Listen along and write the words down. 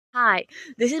Hi,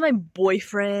 this is my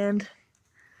boyfriend.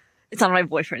 It's not my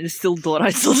boyfriend, it's still Dora.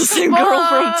 It's still the same girl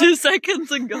from 2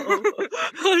 seconds ago.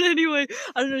 But anyway,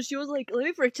 I don't know, she was like, let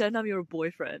me pretend I'm your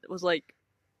boyfriend. It was like...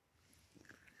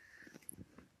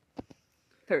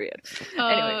 Period.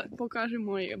 Anyway. Pokaži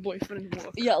moj boyfriend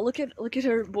walk. Yeah, look at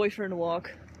her boyfriend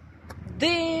walk.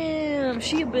 Damn,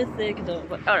 she a bit thick though,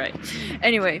 but alright.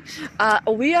 Anyway,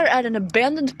 we are at an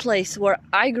abandoned place where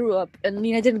I grew up. I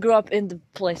mean, I didn't grow up in the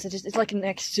place, it's like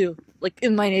next to, like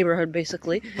in my neighborhood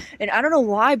basically. And I don't know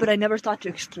why, but I never thought to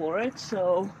explore it,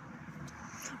 so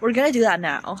we're gonna do that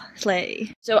now.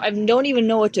 Slay. So I don't even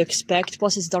know what to expect,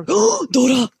 plus it's dark.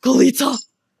 Dora! Kolica!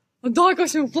 Da, kako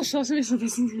si mu plašila, sam mislila da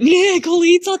sam... Nie,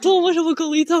 kolica, to možemo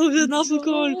kolica uzeti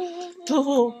napokon.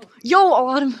 To. Yo,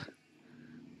 alarm!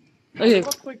 Okay.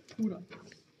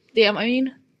 Damn, I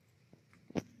mean,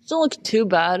 it doesn't look too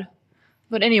bad.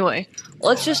 But anyway,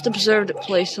 let's just observe the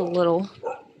place a little.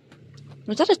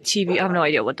 Was that a TV? I have no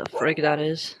idea what the frick that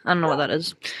is. I don't know what that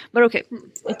is. But okay,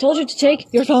 I told you to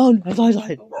take your phone. My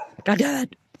flashlight. God damn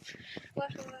it.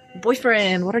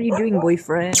 Boyfriend, what are you doing,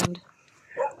 boyfriend?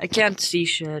 I can't see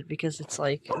shit because it's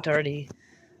like dirty.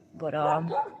 But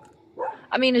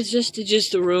I mean, it's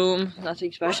just a room,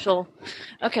 nothing special.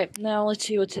 Okay, now let's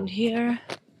see what's in here.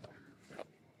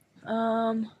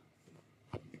 I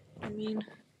mean,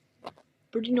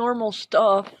 pretty normal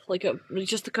stuff, like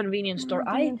just a convenience store.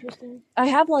 I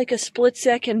have like a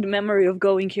split-second memory of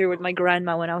going here with my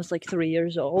grandma when I was like 3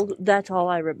 years old. That's all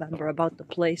I remember about the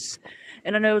place.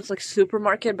 And I know it's like a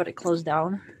supermarket, but it closed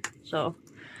down. So,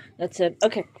 that's it.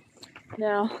 Okay,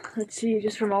 now, let's see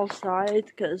just from all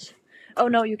sides, because... Oh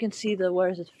no, you can see where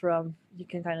is it from. You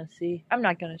can kind of see. I'm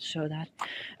not gonna show that.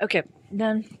 Okay,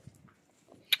 then.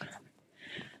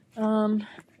 1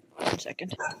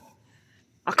 second.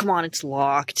 Oh, come on, it's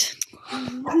locked.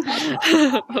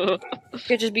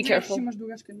 Okay, just be careful.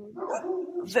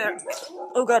 There.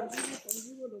 Oh god.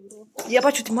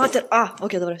 Jebaću ti mater.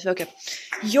 Okay, dobra, sve okay.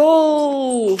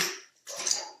 Yo!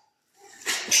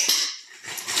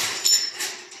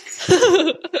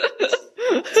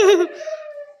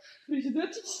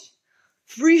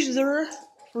 Freezer.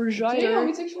 Damn,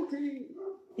 it's actually pretty...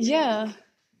 Yeah.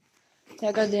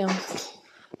 Yeah, goddamn.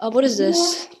 What is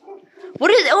this?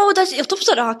 What is... Oh, je to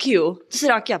za rakiju? To se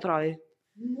rakija pravi.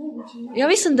 Ja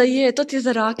mislim da je, to ti je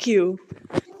za rakiju.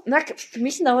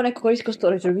 Mislim da je ovo neko koristiko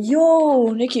storage room.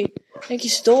 Yo, neki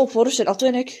stol porušen, ali to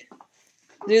je neki...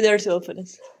 Do you dare to open it?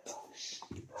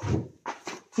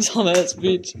 Dumbass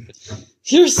bitch.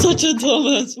 You're such a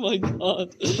dumbass, my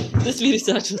god. This video is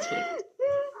actually...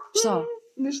 Šta?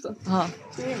 Ništa. Aha.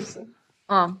 Smijem se.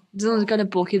 Znam kada je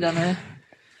pokidano je.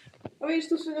 A vidiš,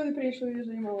 tu su ljudi prije što vidiš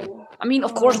da ima ovo. I mean,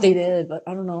 of course they did, but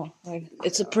I don't know. Like,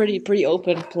 it's a pretty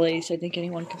open place. I think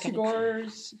anyone can kind of...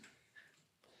 Cigars.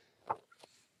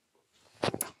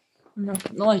 No,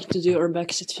 I like to do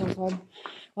urbex, it's so fun.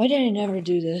 Why did I never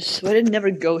do this? Why did I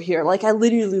never go here? Like, I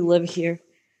literally live here.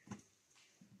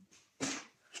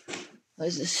 What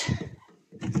is this?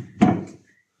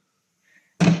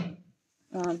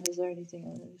 Is there anything I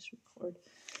want to just record?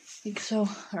 I think so.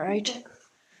 Alright.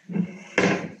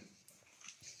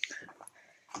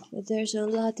 But there's a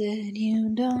lot that you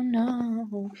don't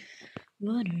know.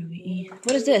 What are we?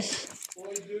 What is this?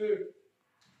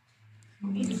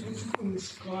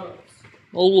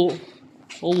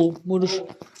 Olo, moraš...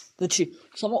 Znači,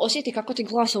 samo osjeti kako ti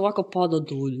glas ovako pada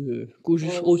dolje.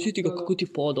 Kužiš, osjeti ga kako ti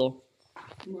pada.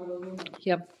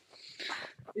 Ja.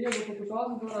 Jo,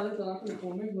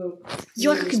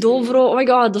 kak dobro, oh my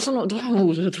god, doslovno, dobro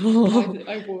mogu uzeti.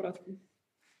 Ajde povratku.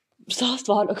 Šta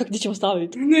stvarno, kak ti ćemo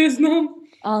staviti? Ne znam.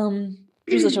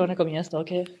 Uzet ćemo neko mjesto,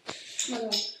 okej?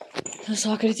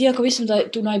 Sakriti, iako mislim da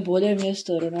je tu najbolje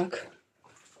mjesto, jer onak...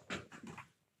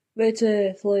 WC,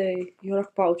 slej, i onak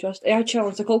paučast. Ja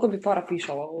ćemo, za koliko bi para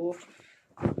pišala ovo?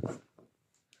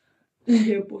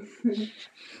 Lijepo.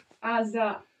 A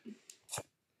za...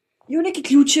 Jo, neki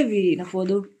ključevi na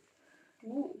podu.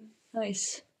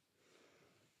 Nice.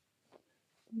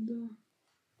 Da.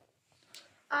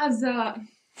 A za...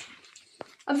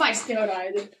 A 20 eura,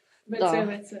 ajde.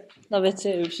 WC. Na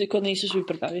WC, svi kod nisu svi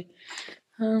prtavi.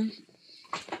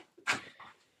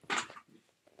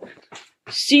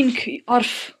 Sink,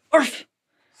 arf. Okay.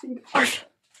 Arf.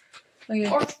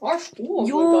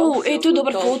 Jo, tu je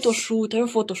dobar photoshoot, evo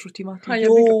photoshoot imate. A ja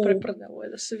bih ga preprdala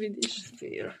da se vidiš.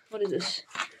 What is this?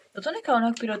 Je to neka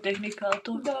onak pirotehnika, ali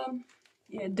to? Da.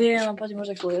 Je, damn, pazi,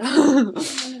 možda eksplodira.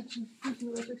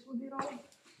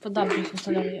 Pa da, bi smo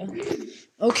stavljali, ja.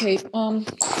 Okay,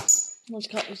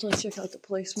 let's check out the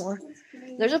place more.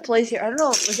 There's a place here, I don't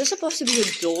know, is this supposed to be a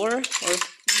door? Or...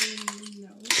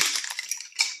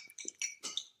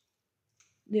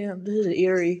 No. Yeah, this is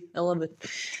eerie. I love it.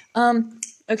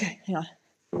 Okay, hang on.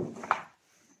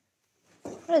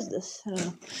 What is this? I don't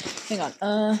know. Hang on.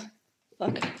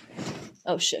 Fuck.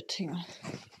 Oh shit, hang on.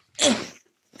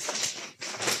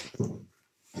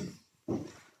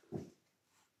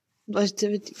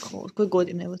 29. Koje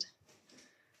godine, evo te.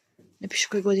 Ne piše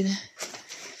koje godine.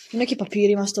 Neki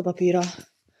papiri, ima 100 papira.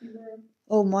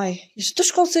 Oh my. Jesu to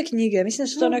školske knjige? Mislim da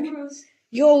su to neke...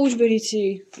 Jo,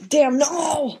 udžbenici. Damn, no!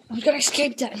 I'm gonna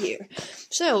escape that here.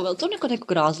 Šta je ovo? To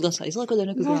nekog razglasa. Izgleda da je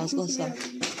nekog razglasa.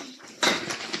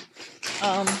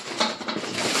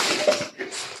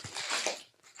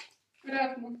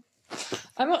 Vjerojatno.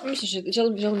 Ajmo, mislim,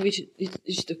 želim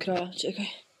ići do kraja. Čekaj.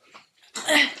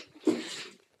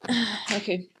 Ok.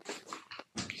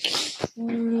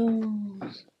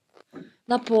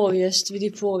 Na povijest,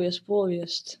 vidi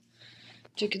povijest.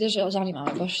 Čekaj, zanima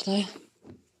me baš šta je.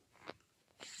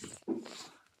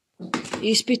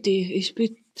 Ispiti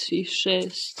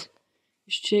 6.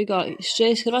 Iz čega?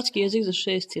 6, hrvatski jezik za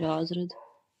 6. razred.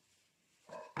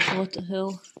 What the hell?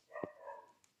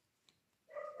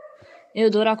 Evo,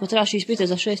 dobro, ako trebaš ispite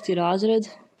za 6. razred,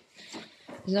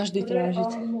 znaš gdje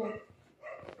tražiti.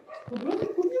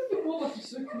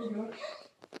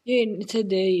 Je,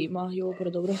 CD ima, jo, pre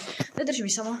dobro. Ne drži mi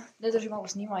samo, ne drži malo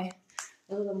snimaj.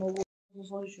 Zato da mogu,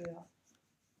 složit ću ja.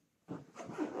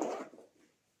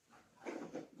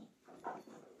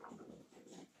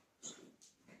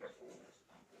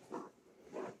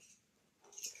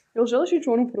 Jel želiš ići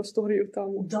u onu prostoriju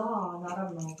tamo? Da,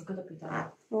 naravno, kako da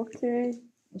pitam. Okej.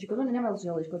 Znači, kod mene nema da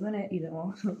želiš, kod mene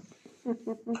idemo.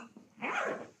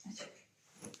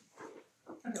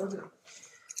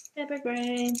 Pepper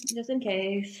grain, just in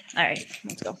case. Alright,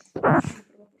 let's go.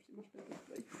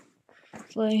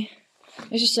 Play.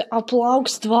 Još se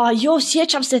Aplauz 2, jo,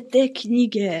 sjećam se te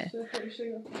knjige.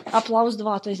 Aplauz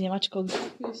 2, to je iz njemačkog.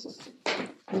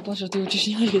 Glupa što ti učiš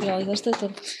njemački, trebali, znaš što je to?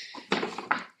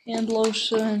 Hand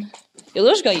lotion. Jel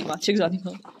još ga ima? Ček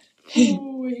zanima.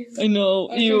 I know,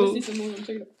 you.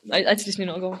 Ajde ti smi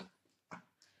nogom.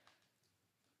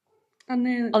 A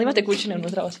ne. Ali imate kućine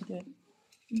unutra, osjetite.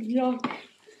 Ja.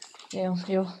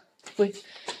 Evo. Uj.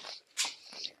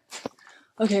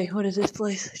 Okay, what is this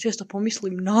place? Često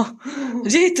pomislim, no.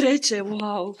 2003.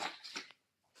 Wow.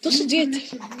 To su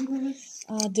 2003.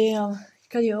 Damn.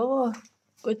 Kad je ovo?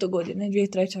 Koje to godine?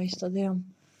 2003. isto,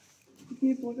 damn.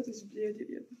 Nije plakati zblijedio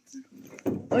jednice.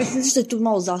 Mislim što je tu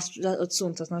malo od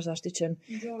sunca, znaš, zaštićen.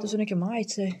 To su neke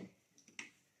majice.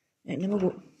 Ne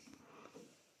mogu...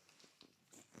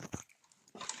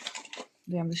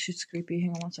 Damn, this shit's creepy.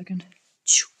 Hang on one second.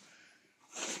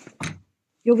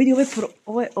 Jo, vidi,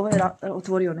 ovo je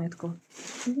otvorio netko.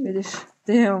 Vidiš?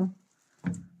 Damn.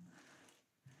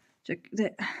 Ček,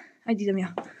 ajde idem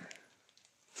ja.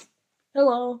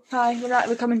 Hello, hi,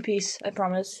 we come in peace, I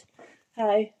promise.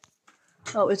 Hi.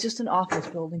 Oh, it's just an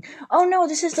office building. Oh no,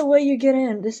 this is the way you get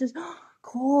in. This is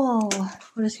cool.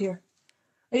 What is here?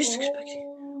 I just expected.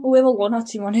 Oh, evo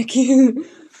lonac ima neki.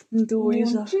 Tu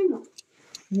iza.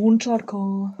 Lunčarka.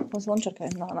 Pa lunčarka je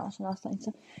naša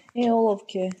nastavnica.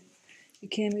 Olovke. I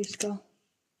kemijska.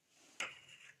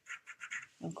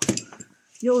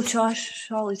 Jo,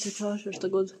 šalice, čaše, šta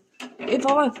god.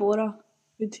 Pa ova je fora.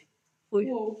 Vidi. Uj.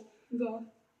 Wow, da.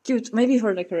 Cute. Maybe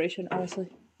for decoration, honestly.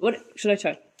 What? Should I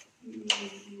try?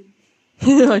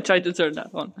 I tried to turn that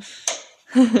on.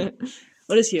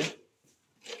 What is here?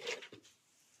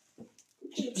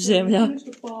 Zemlja.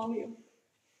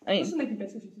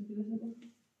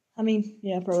 I mean,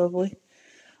 yeah, probably.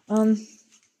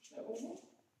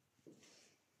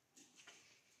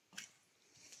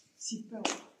 Cipela.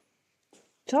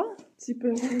 Čo?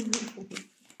 Cipela.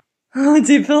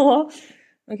 Cipela?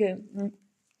 Okay.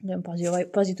 Idem,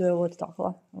 pazi, tu je ovo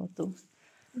takla. Ovo tu.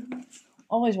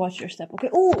 Always watch your step, okay?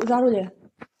 Zarulje.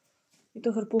 I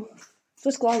to hrpu. To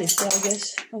je skladište, I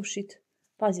guess. Oh shit.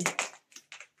 Pazi.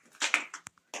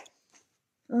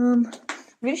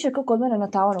 Vidiš je kao kod mene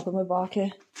na tavanu, kod moje bake.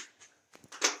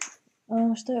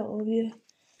 Šta je ovdje?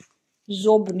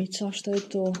 Zobnica, šta je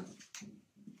to?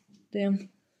 Damn.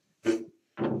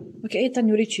 Ok,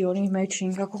 tanjurići, oni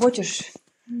matching, ako hoćeš.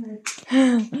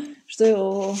 Što je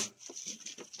ovo?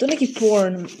 To je neki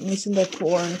porn, mislim da je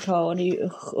porn, kao oni,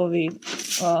 ovi,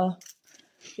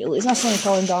 znaš oni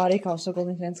kalendari, kao sa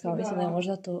Golden Hands, mislim da je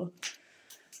možda to.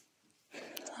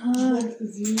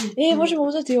 Možemo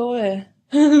uzeti ove.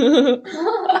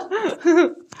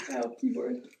 Evo,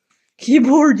 keyboard.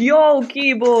 Keyboard, yo,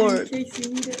 keyboard! In case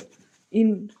you need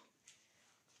it.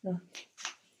 Da.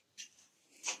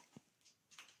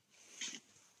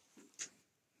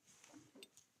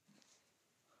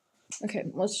 Okay,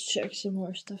 let's check some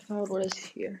more stuff out. What is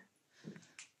here?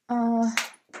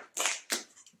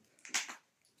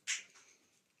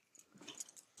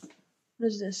 What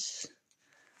is this?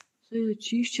 Sve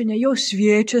čišćenje. Jo,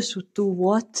 svijeće su tu,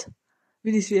 what?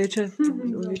 Vidi svijeće.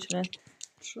 Odlične.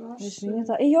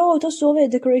 Jo, to su ove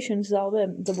decorations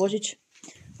za Božić.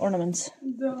 Ornaments.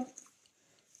 Da.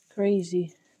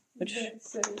 Crazy.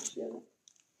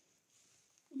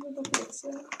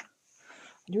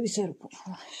 Ljudi se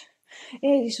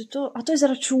su to, a to je za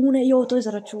račune, jo, to je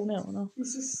za račune, ono.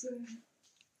 Isuse.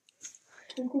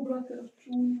 Koliko brate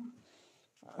računa?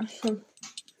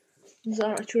 Za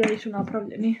račune su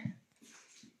napravljeni.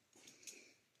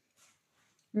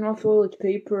 Ima toilet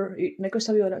paper, i neko je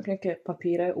stavio neke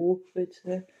papire u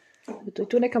WC. I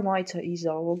tu je neka majica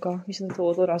iza ovoga, mislim da je to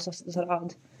odora za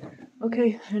rad. Ok,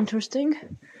 interesting.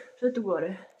 Što je tu gore?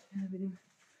 Ja vidim.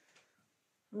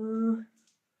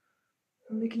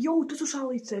 Jo, tu su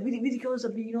šalice, vidi kao za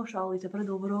vino šalice,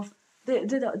 predobro.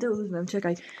 De uzmem,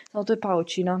 čekaj. Samo to je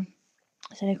paučina.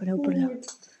 Se neko ne uprlja.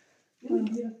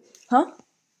 Ha?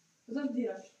 Zašto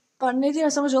diraš? Pa ne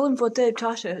diram, samo želim po te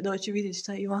čaše doći vidjeti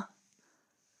šta ima.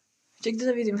 Ček,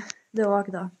 da vidim. Da ovak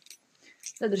da.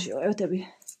 Da drži, evo tebi.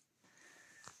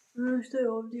 Što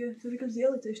je ovdje? To je neka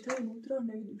zdjelica, šta je unutra?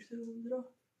 Ne vidim šta je unutra.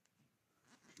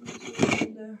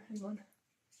 Hang on.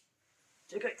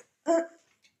 Čekaj.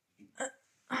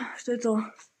 Što je to?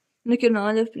 Neke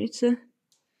naljepnice.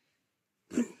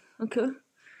 Ok.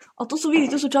 A to su, vidi,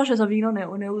 to su čaše za vino,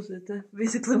 ne uzete.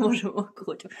 Basically možemo ako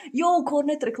hoćemo. Jo,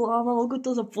 Kornet reklama, mogu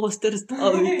to za poster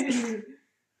staviti.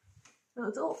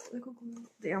 To,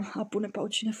 damn, a pune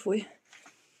paučine, fuj.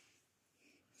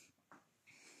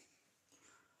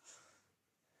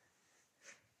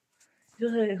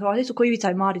 Hvali su koji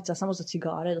Ivica i Marica, samo za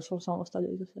cigare, da samo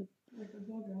ostavljaju za sebe.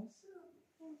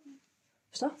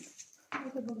 Šta?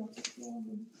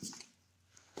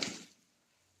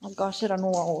 Od gasera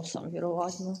 0,8,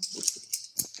 vjerovatno.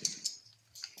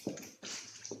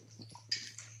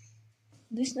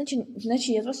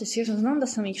 Znači, jedva se sjećam, znam da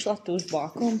sam išla tu s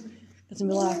bakom, kad sam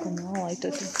bila jako mala i to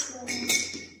je to.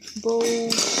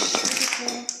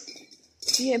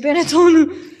 Benetton!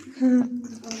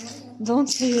 Don't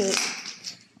say it.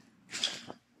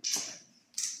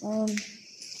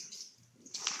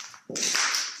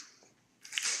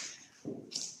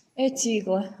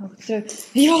 Cigle.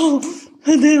 Jo!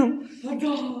 Damn!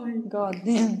 God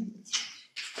damn.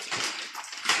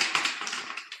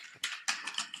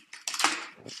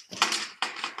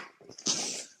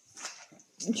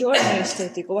 Znači, ovo je moj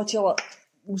estetik. Ova cijela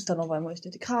ustanova je moj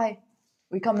estetik. Hi!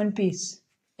 We come in peace.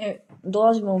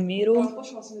 Dolazimo u miru.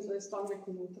 Pošla sam da je stan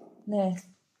neko unutra. Ne.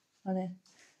 A ne.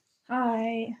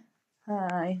 Hi!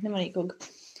 Hi! Nema nikog.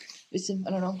 Mislim, I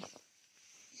don't know.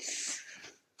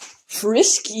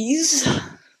 Friskies.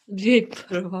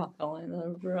 2001.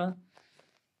 Kalendar.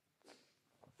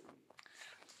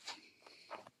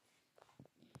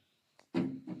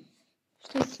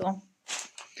 Što je to?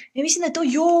 Mislim da je to,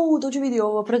 dođe vidi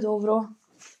ovo, predobro.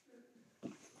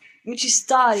 Znači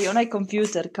stari, onaj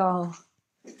kompjuter kao.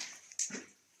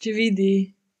 Če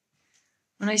vidi.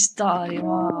 Onaj stari,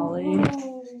 mali.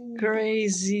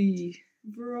 Crazy.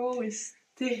 Bro is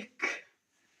thick.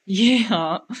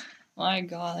 Yeah. My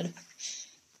god.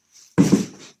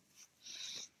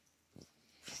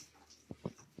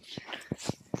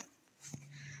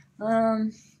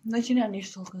 Znači nema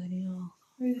ništa toliko da nije.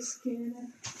 Vidi skener.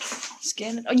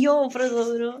 Skener? Jo,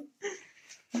 predobro.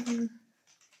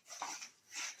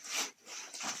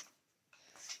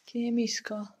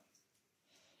 Kemijska.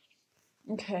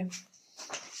 Okay.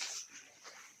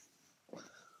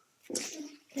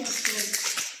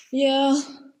 Yeah.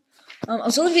 A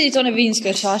želim vidjeti one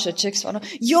vinske čaše, ček stvarno.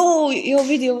 Jo,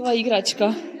 vidi ova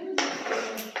igračka.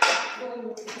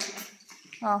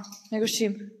 Nego s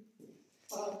čim?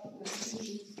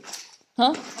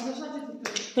 Ha?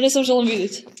 Pa ne sam želim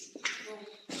vidjeti.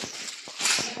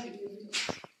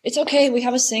 It's okay, we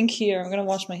have a sink here. I'm gonna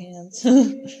wash my hands.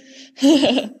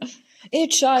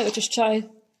 Čaj, hoćeš čaj?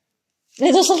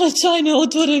 Ne, doslovno čaj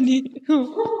neotvoreni.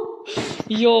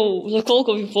 Jo, za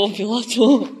koliko bi popila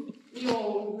to?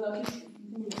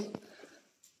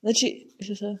 Znači,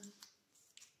 što se?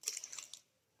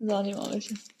 Zanima me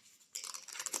se.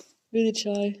 Vidi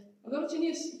čaj. A dobro,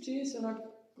 čini se onak...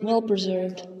 Well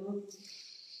preserved.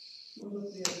 Možda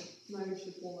prije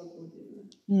najviše pola godine.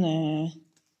 Ne.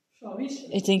 Šta, više?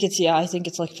 I think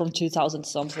it's like from 2000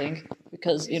 something.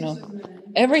 Because, you know,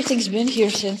 everything's been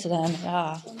here since then.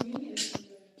 Yeah.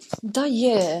 Da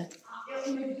je.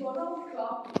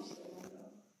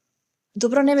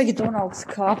 Dobro, ne McDonald's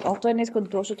cup, ali to je netko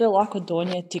došao, to je lako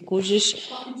donijeti, kužiš.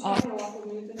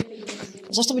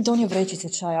 Zašto bi donio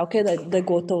vrećice čaja? Ok, da je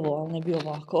gotovo, ali ne bi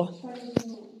ovako.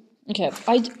 Ok,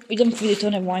 idem vidjeti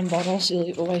one wine bottles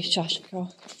ili ovaj čaše kao.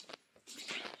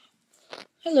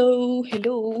 Hello,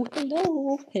 hello,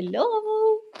 hello,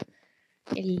 hello,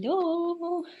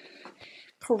 hello.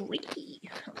 Pretty.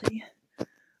 Okay.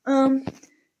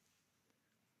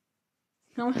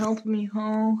 Don't help me,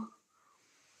 huh?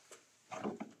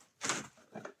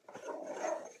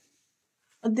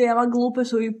 Djela glupe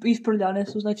su i isprljane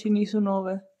su, znači nisu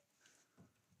nove.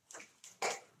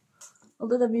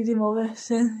 Ali da vidim ove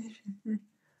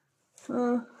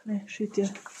ne, shit je.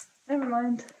 Never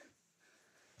mind.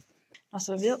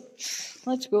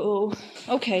 Let's go.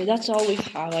 Okay, that's all we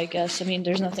have, I guess. I mean,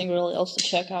 there's nothing really else to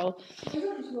check out.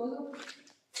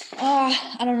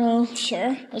 I don't know.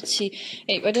 Sure. Let's see.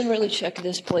 Hey, I didn't really check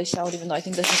this place out, even though I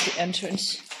think this is the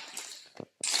entrance.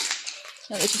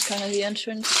 No, this is kind of the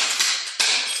entrance.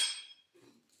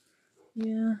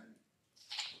 Yeah.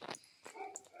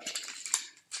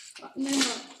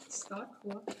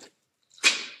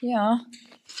 Ja.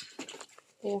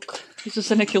 Ok. Isto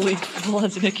se neki lik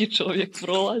prolazi, neki čovjek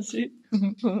prolazi.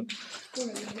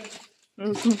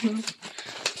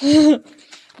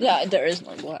 Yeah, there is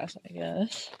no glass, I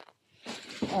guess.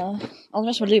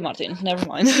 Anders var det Martin. Never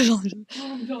mind.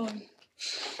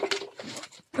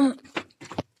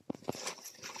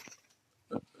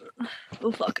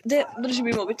 Oh fuck. Drži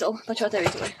mi mobitel, pa ću ja tebi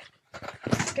tvoj.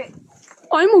 Okay.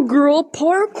 I'm a girl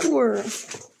parkour.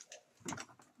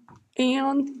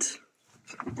 And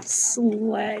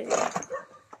slay.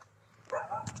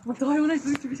 Wat daj onaj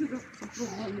koji ti više da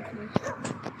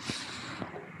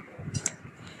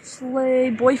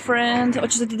Slay, boyfriend.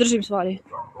 Hoćeš da ti držim stvari?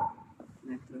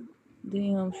 ne treba.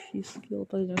 Damn, she's skill,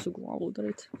 pa idem se u glavu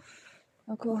udarit.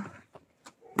 Ako.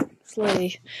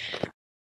 Slay.